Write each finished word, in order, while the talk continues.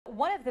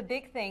One of the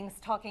big things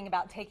talking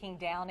about taking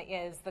down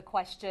is the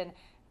question,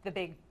 the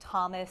big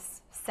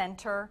Thomas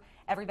Center.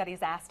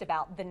 Everybody's asked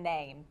about the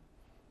name.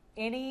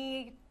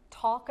 Any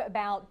talk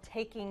about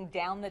taking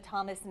down the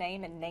Thomas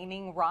name and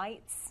naming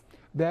rights?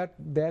 That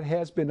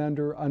has been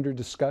under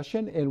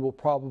discussion and will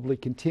probably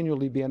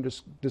continually be under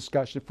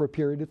discussion for a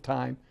period of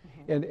time.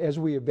 And as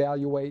we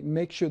evaluate,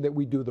 make sure that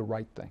we do the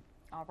right thing.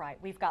 All right,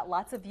 we've got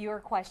lots of viewer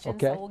questions,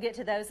 okay. So we'll get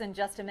to those in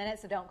just a minute,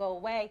 so don't go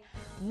away.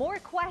 More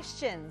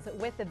questions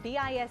with the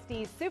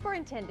BISD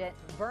Superintendent,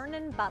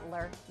 Vern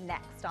Butler,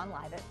 next on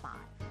Live at 5.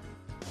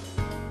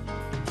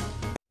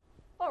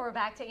 Well, we're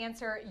back to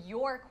answer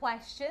your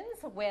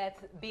questions with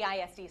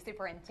BISD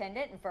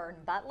Superintendent Vern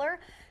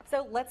Butler.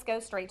 So let's go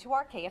straight to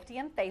our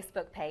KFDM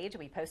Facebook page.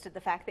 We posted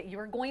the fact that you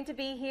were going to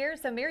be here.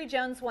 So Mary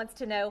Jones wants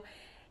to know,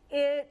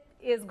 it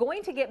is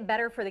going to get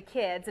better for the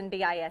kids in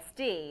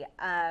BISD.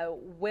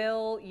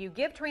 Will you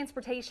give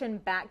transportation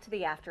back to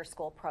the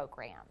after-school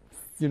programs?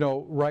 You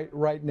know,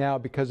 right now,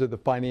 because of the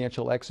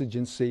financial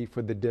exigency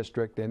for the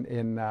district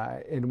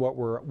and what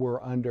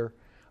we're under,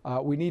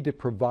 we need to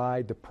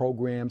provide the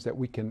programs that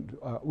we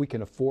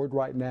can afford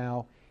right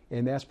now,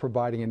 and that's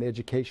providing an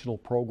educational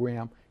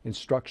program,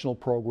 instructional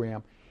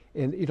program,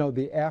 and you know,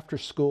 the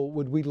after-school.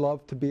 Would we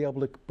love to be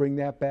able to bring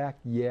that back?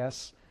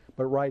 Yes.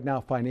 But right now,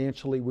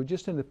 financially, we're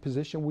just in a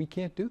position we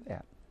can't do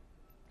that.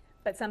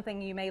 But something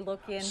you may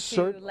look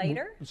into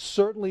later?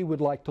 Certainly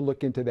would like to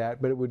look into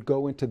that, but it would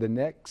go into the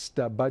next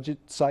budget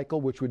cycle,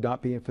 which would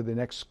not be in for the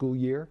next school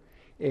year.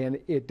 And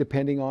it,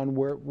 depending on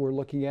where we're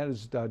looking at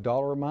is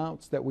dollar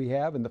amounts that we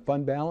have and the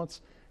fund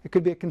balance, it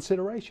could be a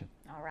consideration.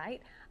 All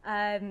right.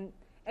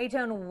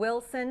 Ajone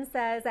Wilson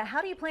says, how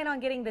do you plan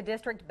on getting the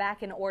district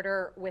back in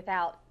order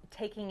without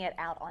taking it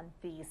out on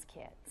these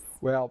kids?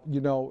 Well, you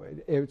know,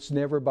 it's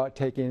never about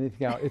taking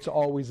anything out. It's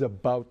always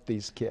about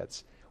these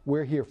kids.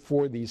 We're here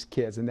for these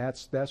kids, and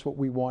that's what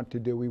we want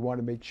to do. We want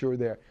to make sure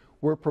that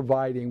we're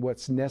providing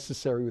what's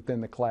necessary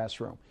within the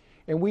classroom.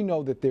 And we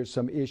know that there's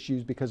some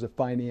issues because of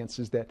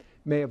finances that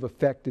may have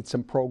affected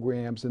some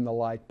programs and the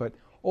like, but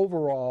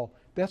overall,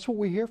 that's what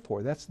we're here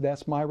for.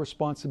 That's my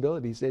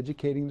responsibility, is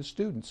educating the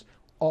students,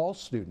 all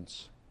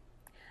students.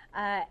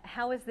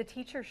 How is the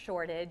teacher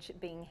shortage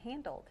being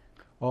handled?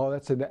 Oh,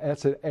 that's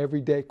an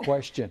everyday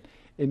question.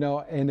 You know,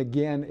 and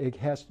again, it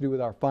has to do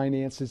with our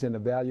finances and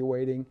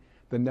evaluating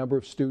the number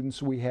of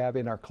students we have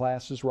in our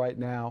classes right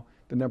now,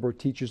 the number of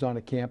teachers on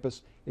a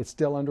campus. It's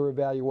still under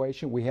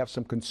evaluation. We have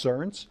some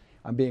concerns.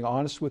 I'm being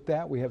honest with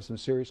that. We have some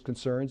serious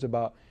concerns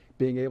about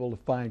being able to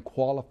find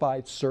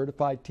qualified,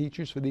 certified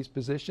teachers for these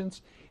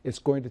positions. It's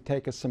going to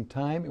take us some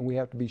time, and we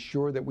have to be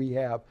sure that we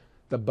have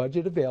the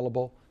budget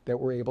available that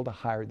we're able to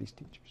hire these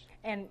teachers.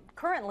 And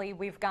currently,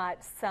 we've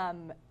got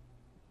some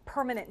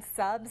permanent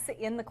subs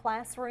in the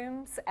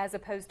classrooms as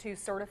opposed to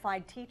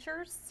certified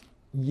teachers?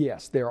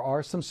 Yes, there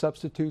are some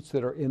substitutes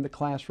that are in the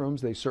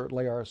classrooms. They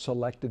certainly are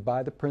selected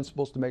by the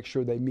principals to make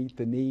sure they meet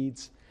the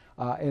needs.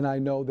 And I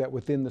know that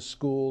within the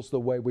schools, the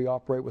way we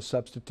operate with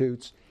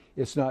substitutes,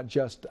 it's not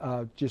just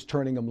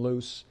turning them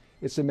loose.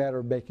 It's a matter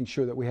of making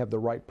sure that we have the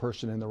right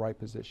person in the right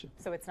position.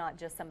 So it's not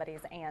just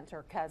somebody's aunt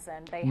or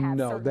cousin. They have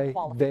certain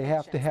qualifications. They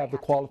have to have the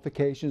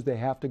qualifications. They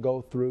have to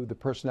go through the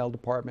personnel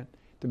department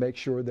to make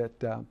sure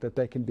that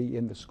they can be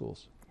in the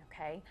schools.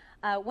 Okay.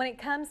 When it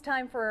comes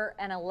time for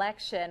an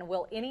election,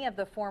 will any of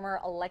the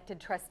former elected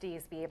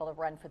trustees be able to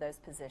run for those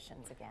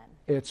positions again?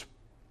 It's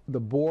the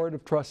Board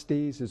of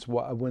Trustees is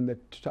when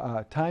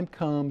the time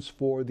comes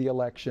for the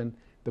election,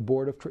 the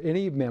Board of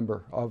any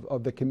member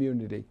of the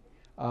community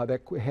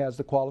that has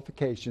the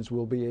qualifications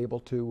will be able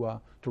to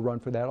run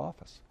for that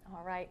office.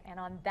 All right, and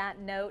on that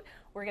note,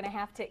 we're going to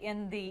have to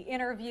end the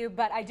interview,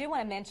 but I do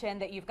want to mention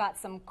that you've got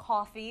some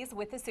coffees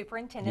with the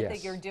superintendent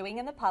that you're doing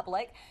in the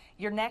public.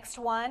 Your next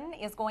one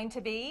is going to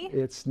be?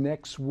 It's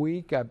next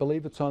week. I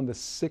believe it's on the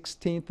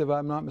 16th, if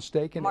I'm not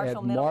mistaken,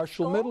 at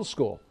Marshall Middle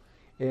School.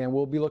 And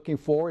we'll be looking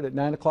forward at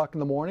 9 o'clock in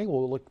the morning.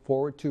 We'll look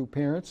forward to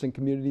parents and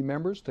community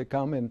members to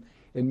come and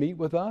meet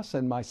with us,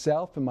 and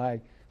myself and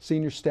my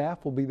senior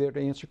staff will be there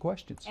to answer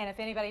questions. And if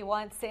anybody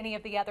wants any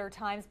of the other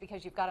times,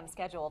 because you've got them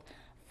scheduled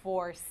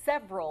for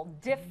several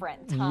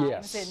different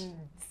times and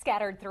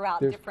scattered throughout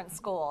different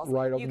schools,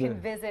 you can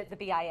visit the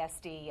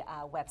BISD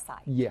website.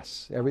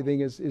 Yes,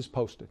 everything is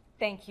posted.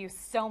 Thank you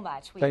so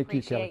much. We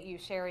appreciate you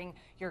sharing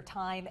your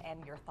time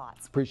and your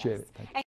thoughts. Appreciate it. Thank you.